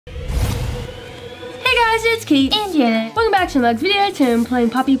guys, it's Kate and Janet. Welcome back to the next video. Today I'm playing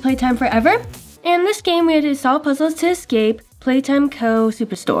Poppy Playtime Forever. And in this game we had to solve puzzles to escape Playtime Co.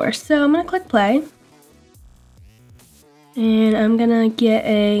 Superstore. So I'm gonna click play. And I'm gonna get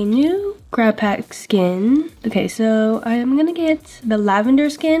a new grab pack skin. Okay, so I'm gonna get the lavender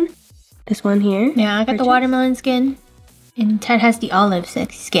skin. This one here. Yeah, I got the watermelon skin. And Ted has the olive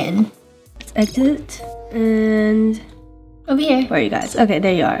skin. Let's exit. And over here. Where are you guys? Okay,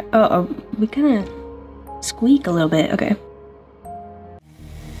 there you are. Oh, we kind of squeak a little bit. Okay.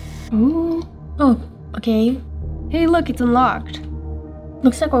 Ooh. Oh, okay. Hey, look, it's unlocked.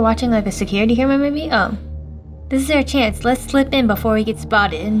 Looks like we're watching like a security camera maybe. Oh. This is our chance. Let's slip in before we get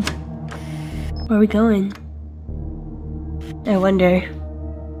spotted. Where are we going? I wonder.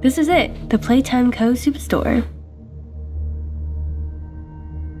 This is it. The Playtime Co. Superstore.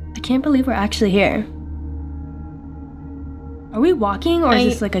 I can't believe we're actually here. Are we walking or is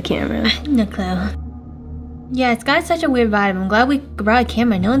this like a camera? No clue. Yeah, it's got such a weird vibe. I'm glad we brought a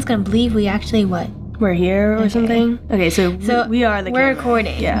camera. No one's gonna believe we actually We're here or something? Okay, so we are the camera. We're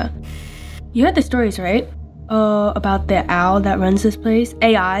recording. Yeah. You heard the stories, right? About the owl that runs this place?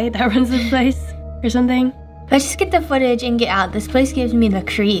 AI that runs this place or something? Let's just get the footage and get out. This place gives me the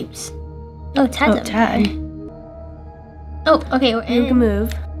creeps. Oh, Ted's Ted. Oh, okay, we're in. We can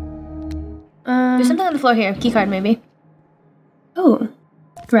move. There's something on the floor here. Keycard maybe. Oh,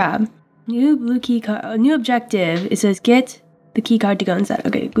 grab. New blue key card. New objective. It says get the key card to go inside.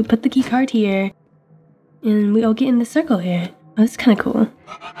 Okay, we put the key card here. And we all get in the circle here. Oh, that's kind of cool.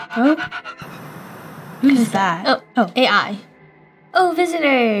 Oh. Who's that? Oh, AI. Oh,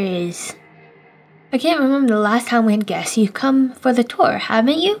 visitors. I can't remember the last time we had guests. You've come for the tour,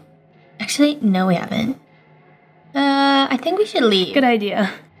 haven't you? Actually, no we haven't. I think we should leave. Good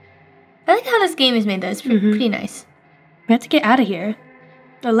idea. I like how this game is made though. It's pretty nice. We have to get out of here.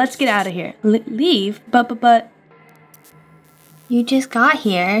 Oh, let's get out of here. Leave? But... You just got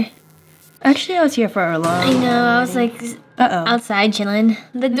here. Actually, I was here for a long I know, I was like outside chilling.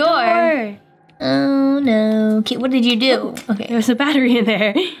 The door. Oh no. Okay, what did you do? Okay. There's a battery in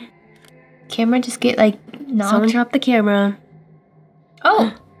there. Camera just get like knocked. Someone dropped the camera.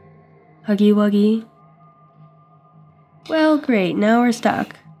 Oh. Huggy wuggy. Well, great. Now we're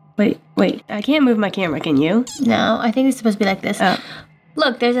stuck. Wait. I can't move my camera, can you? No, I think it's supposed to be like this. Oh.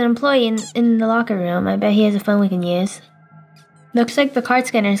 Look, there's an employee in the locker room. I bet he has a phone we can use. Looks like the card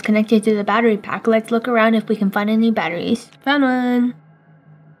scanner is connected to the battery pack. Let's look around if we can find any batteries. Found one.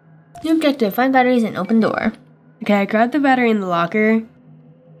 New objective, find batteries and open door. Okay, I grabbed the battery in the locker.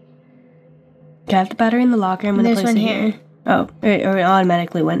 Got the battery in the locker. I'm gonna place it here. Oh, it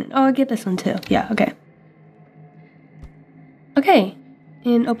automatically went. Oh, I get this one too. Yeah, okay. Okay,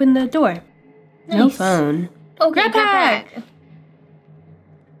 and open the door. Nice. No phone. Oh, grab pack!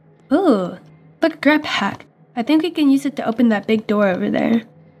 Ooh, look, grab pack. I think we can use it to open that big door over there.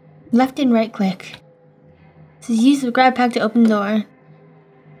 Left and right click. It says use the grab pack to open the door.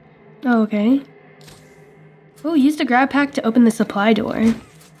 Oh, okay. Oh, use the grab pack to open the supply door.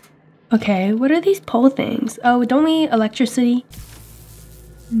 Okay, what are these pole things? Oh, don't we electricity?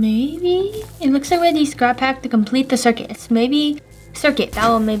 Maybe? It looks like we had these grab pack to complete the circuits. Maybe circuit, that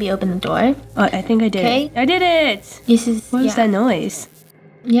will maybe open the door. Oh, I think I did. Okay. I did it! What was that noise?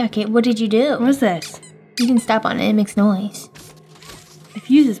 Yeah, okay, what did you do? What was this? You can step on it, it makes noise. The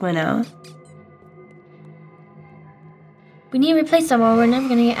fuses went out. We need to replace them or we're never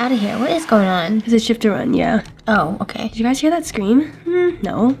gonna get out of here. What is going on? Is it shift to run? Yeah. Oh, okay. Did you guys hear that scream?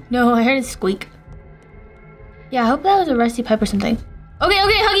 No. No, I heard it squeak. Yeah, I hope that was a rusty pipe or something. Okay,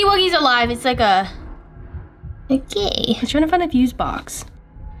 Huggy Wuggy's alive. It's like a... Okay. I'm trying to find a fuse box.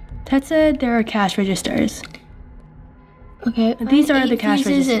 Ted said there are cash registers. Okay, these are the cash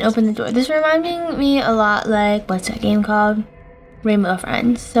registers. And open the door. This reminding me a lot like, what's that game called? Rainbow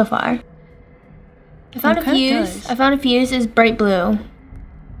Friends, so far. I found a fuse. I found a fuse. It's bright blue.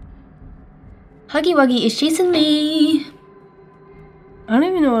 Huggy Wuggy is chasing me. I don't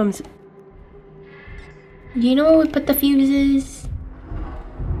even know what I'm... Do you know where we put the fuses?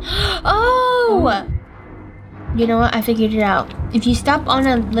 Oh! You know what? I figured it out. If you stop on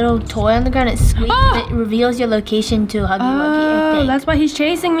a little toy on the ground, it squeaks. It reveals your location to Huggy Wuggy, I think. That's why he's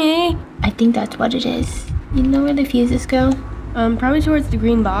chasing me. I think that's what it is. You know where the fuses go? Probably towards the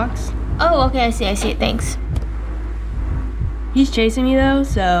green box. Oh, okay, I see it, thanks. He's chasing me though,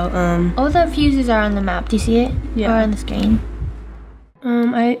 so, all the fuses are on the map, do you see it? Yeah. Or on the screen.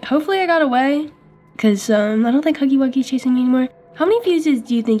 Hopefully I got away, because, I don't think Huggy Wuggy's chasing me anymore. How many fuses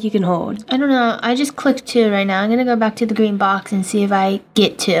do you think you can hold? I don't know, I just clicked 2 right now. I'm gonna go back to the green box and see if I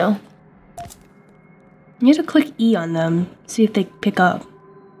get 2. You have to click E on them, see if they pick up.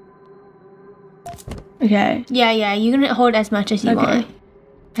 Okay. Yeah, you can hold as much as you want.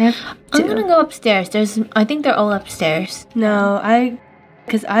 I have two. I'm gonna go upstairs. I think they're all upstairs. No,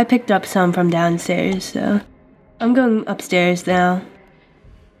 because I picked up some from downstairs, so I'm going upstairs now.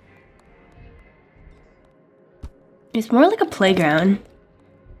 It's more like a playground.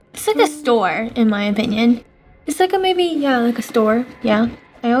 It's like a store, in my opinion. It's like like a store. Yeah.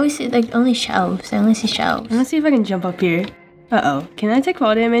 I always see like only shelves. I only see shelves. Let's see if I can jump up here. Uh-oh. Can I take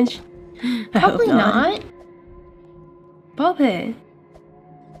fall damage? I Probably hope not. not. Pit.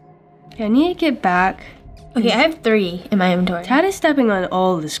 Okay, I need to get back. Okay, I have 3 in my inventory. Tad is stepping on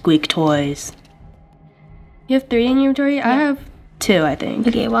all the squeak toys. You have 3 in your inventory? Yeah. I have 2, I think.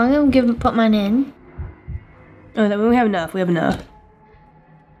 Okay, well I'm gonna put mine in. Oh, we have enough. We have enough.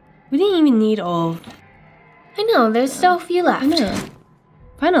 We didn't even need all. I know, there's still a few left. I know.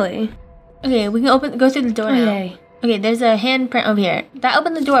 Finally. Okay, we can go through the door now. Yay. Okay, there's a handprint over here. That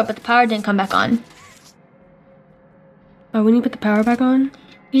opened the door, but the power didn't come back on. Oh, we need to put the power back on?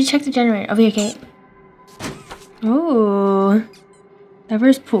 You should check the generator. Over here, Kate. Oh.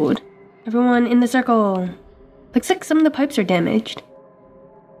 Lever's pulled. Everyone in the circle. Looks like some of the pipes are damaged.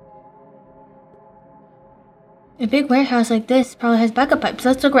 A big warehouse like this probably has backup pipes.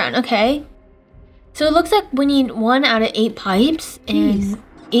 Let's look around. Okay. So it looks like we need 1 out of 8 pipes and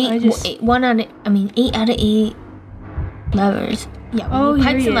 8 out of 8 levers. Yeah, we need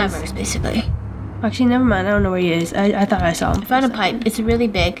pipes and levers basically. Actually, never mind. I don't know where he is. I thought I saw him. I found a pipe. It's really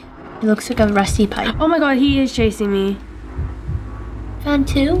big. It looks like a rusty pipe. Oh my god, he is chasing me. Found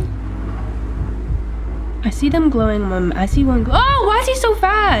 2. I see them glowing. I see one. Oh, why is he so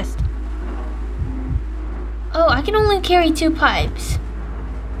fast? Oh, I can only carry 2 pipes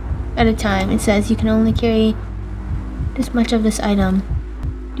at a time. It says you can only carry this much of this item.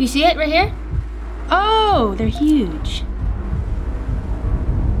 Do you see it right here? Oh, they're huge.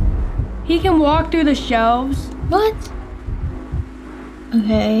 He can walk through the shelves. What?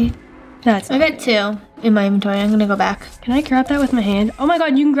 Okay. I got 2 in my inventory. I'm gonna go back. Can I grab that with my hand? Oh my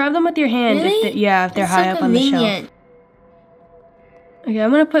god, you can grab them with your hand. Really? If they're high up on the shelf. Okay,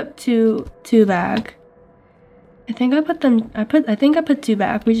 I'm gonna put two back. I think I put 2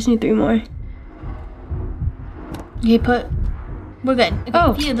 back. We just need 3 more. Okay, we're good. Okay,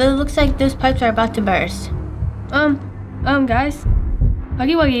 Oh. Phew, it looks like those pipes are about to burst. Guys.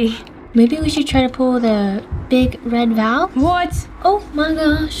 Huggy Wuggy. Maybe we should try to pull the big red valve? What? Oh my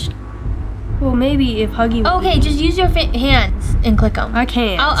gosh. Well, maybe if Huggy Wuggy. Okay, just use your hands and click them. I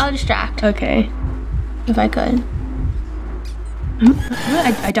can't. I'll distract. Okay. If I could.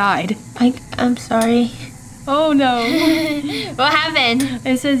 I died. I'm sorry. Oh no. What happened?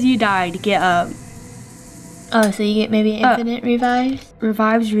 It says you died. Get up. Oh, so you get maybe infinite revives?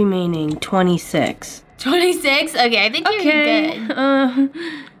 Revives remaining 26. 26? Okay, I think you're good.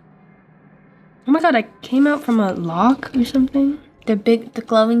 Oh my god, I came out from a lock or something. The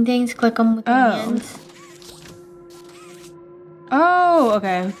glowing things, click them with your hands. Oh,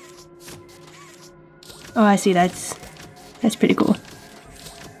 okay. Oh, I see. That's pretty cool.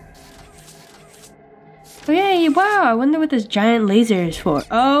 Oh yay! Wow, I wonder what this giant laser is for.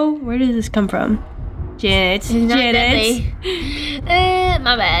 Oh, where does this come from? Janet.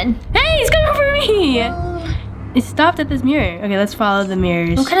 My bad. Hey, he's coming for me! It stopped at this mirror. Okay, let's follow the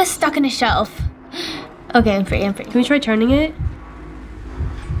mirrors. I'm kind of stuck in a shelf. Okay, I'm free. Can we try turning it?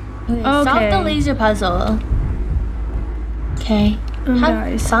 Okay. Solve the laser puzzle. Okay.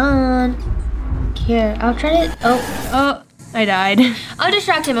 Have fun. Here, I'll try to. Oh, I died. I'll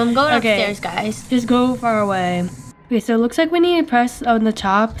distract him. I'm going upstairs, guys. Just go far away. Okay, so it looks like we need to press on the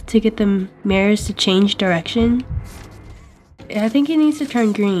top to get the mirrors to change direction. I think it needs to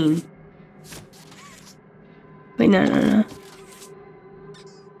turn green. Wait, no.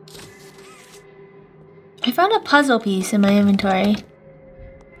 I found a puzzle piece in my inventory.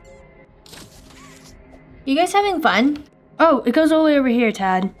 You guys having fun? Oh, it goes all the way over here,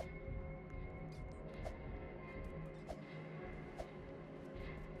 Tad.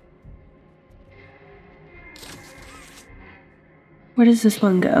 Where does this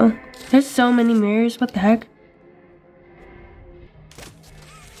one go? There's so many mirrors. What the heck?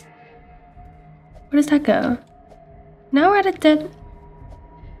 Where does that go? Now we're at a dead...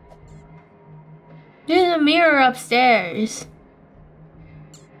 There's a mirror upstairs.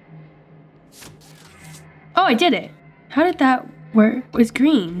 Oh, I did it. How did that work? It's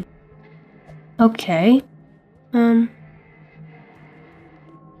green. Okay.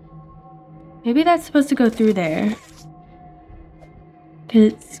 Maybe that's supposed to go through there.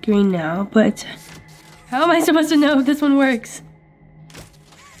 Because it's green now, but how am I supposed to know if this one works?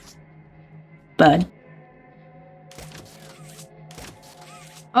 Bud.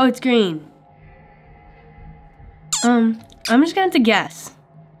 Oh, it's green. I'm just gonna have to guess.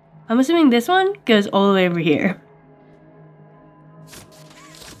 I'm assuming this one goes all the way over here.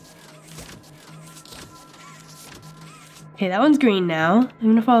 Okay, that one's green now. I'm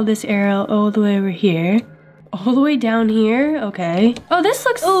gonna follow this arrow all the way over here. All the way down here? Okay. Oh, this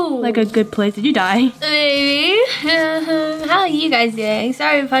looks like a good place. Did you die? Maybe. How are you guys doing?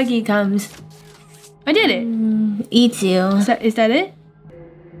 Sorry if Huggy comes. I did it. Eats you. Is that it?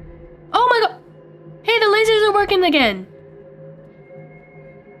 Oh my god! Hey, the lasers are working again!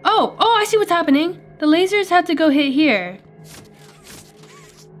 Oh, I see what's happening. The lasers have to go hit here.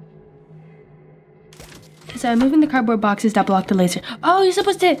 So I'm moving the cardboard boxes that block the laser. Oh, you're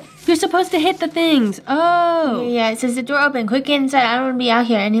supposed to hit the things. Oh. Yeah, it says the door open. Quick, get inside. I don't want to be out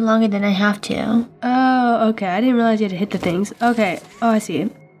here any longer than I have to. Oh, okay. I didn't realize you had to hit the things. Okay. Oh, I see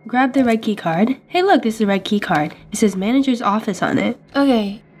it. Grab the red key card. Hey, look, this is the red key card. It says manager's office on it.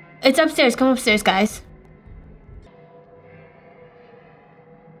 Okay. It's upstairs. Come upstairs, guys.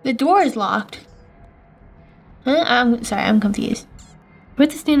 The door is locked. Huh? I'm sorry, I'm confused. We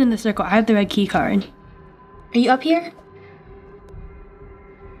have to stand in the circle. I have the red key card. Are you up here?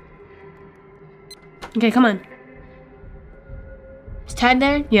 Okay, come on. Is Tad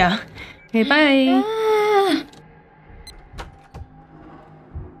there? Yeah. Okay, bye.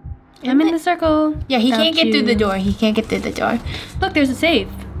 I'm in the circle. Yeah, he can't get through the door. He can't get through the door. Look, there's a safe.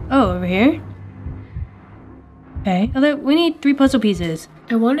 Oh, over here? Okay. Although we need 3 puzzle pieces.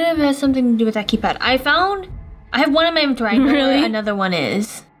 I wonder if it has something to do with that keypad. I have one in my inventory. I know Really? where another one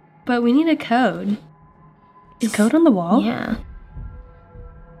is. But we need a code. Is code on the wall? Yeah.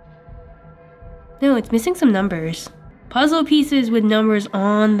 No, it's missing some numbers. Puzzle pieces with numbers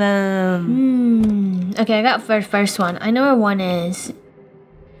on them. Okay, I got first one. I know where one is.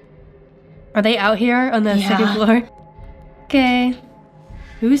 Are they out here on the second floor? Okay.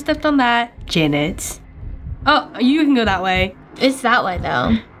 Who stepped on that? Janet. Oh, you can go that way. It's that way,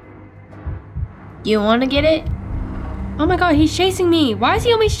 though. You want to get it? Oh my god, he's chasing me. Why is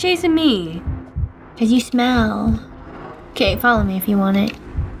he always chasing me? Because you smell. Okay, follow me if you want it.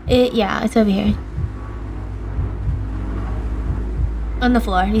 Yeah, it's over here. On the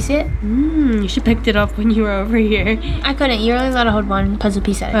floor. You see it? You should have picked it up when you were over here. I couldn't. You're only allowed to hold one puzzle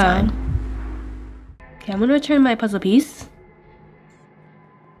piece at a time. Okay, I'm gonna return my puzzle piece.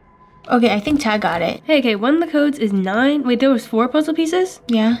 Okay, I think Tad got it. Hey, okay, one of the codes is 9. Wait, there was 4 puzzle pieces?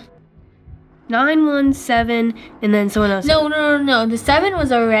 Yeah. 917, and then someone else. No. The 7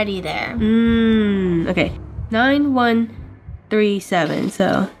 was already there. Okay. 9137.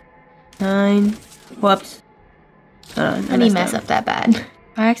 So 9. Whoops. Hold on. I didn't mess up that bad.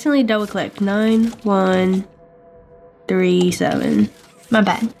 I accidentally double clicked. 9137. My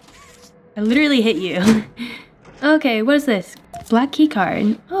bad. I literally hit you. Okay, what is this? Black key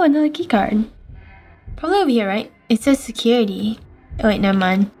card. Oh, another key card. Probably over here, right? It says security. Oh wait, never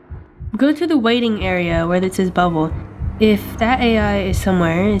mind. Go to the waiting area where it says bubble. If that AI is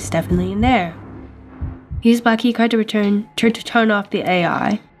somewhere, it's definitely in there. Use black key card to turn off the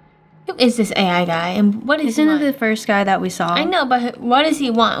AI. Who is this AI guy, and what does he want? Isn't it the first guy that we saw? I know, but what does he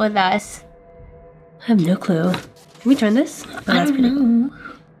want with us? I have no clue. Can we turn this? Oh, I don't know.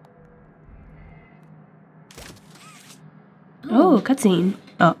 Oh, cutscene.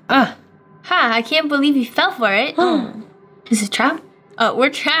 Oh, Ha! I can't believe you fell for it. Is it trapped? Oh, we're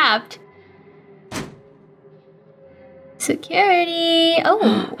trapped. Security.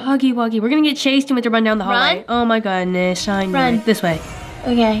 Oh. Huggy Wuggy. We're gonna get chased and we have to run down the hallway. Run? Oh my goodness. Shine. Run. This way.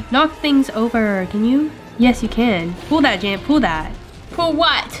 Okay. Knock things over. Can you? Yes, you can. Pull that, Jan. Pull that. Pull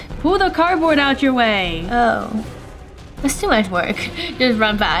what? Pull the cardboard out your way. Oh. That's too much work. Just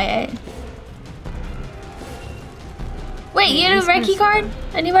run by it. Wait, you had a red key card?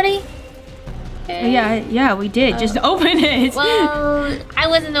 Anybody? Yeah, we did. Just open it. Well, I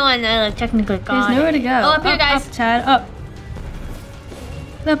wasn't the one that technically got There's nowhere to go. Oh, up here, guys. Up, Chad. Up.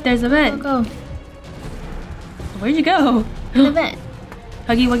 Up, there's a vent. Go. Where'd you go? In the vent.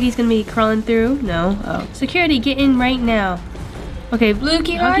 Huggy Wuggy's gonna be crawling through? No? Oh. Security, get in right now. Okay, Blue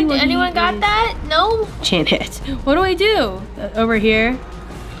key card? Anyone got that? No? Janet. What do I do? Over here?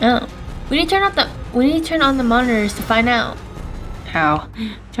 Oh. We need to turn on the monitors to find out. How?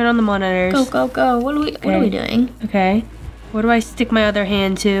 Turn on the monitors. Go. What are we doing? Okay. What do I stick my other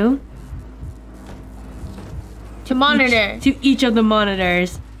hand to? To monitor. To each of the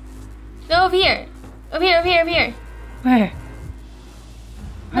monitors. No, over here. Over here. Where?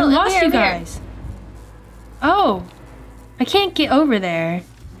 No, I lost over you here. guys. Oh. I can't get over there.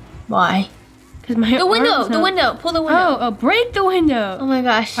 Why? Because my The window. arm's The not- window. Pull the window. Oh, break the window. Oh my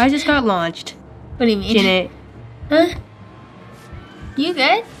gosh. I just got launched. What do you mean? Janet. Huh? You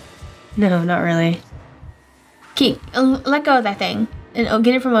good? No, not really. Okay, let go of that thing. And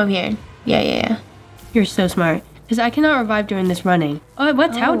get it from over here. Yeah. You're so smart. Because I cannot revive during this running. Oh,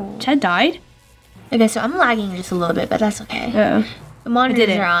 what? How? Chad died? Okay, so I'm lagging just a little bit, but that's okay. Uh-oh. The monitors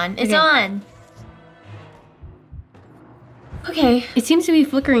are on. It's on. Okay. It seems to be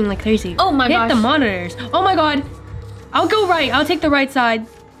flickering like crazy. Oh my gosh. Hit the monitors. Oh my god. I'll go right. I'll take the right side.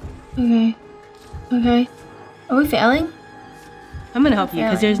 Okay. Are we failing? I'm gonna help you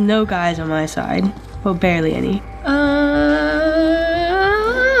because there's no guys on my side. Well, barely any.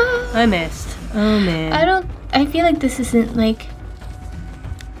 I missed. Oh man. I feel like this isn't like...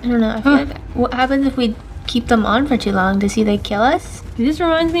 I don't know. I feel like... What happens if we keep them on for too long? Does he like kill us? This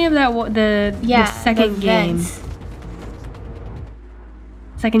reminds me of that the second game. Vents.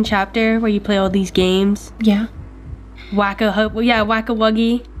 Second chapter where you play all these games. Yeah.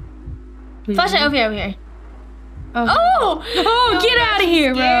 Whack-a-wuggy. Flashlight over here. Oh, get out of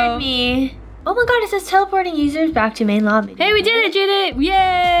here, bro. Scared me. Oh my god, it says teleporting users back to main lobby. Hey, we did it!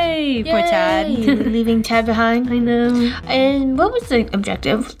 Yay! Poor Chad. Leaving Chad behind. I know. And what was the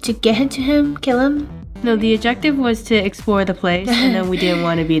objective? To get to him? Kill him? No, the objective was to explore the place, and then we didn't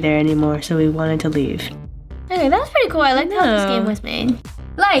want to be there anymore, so we wanted to leave. Okay, that was pretty cool. I like how this game was made.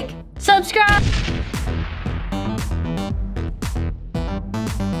 Like, subscribe!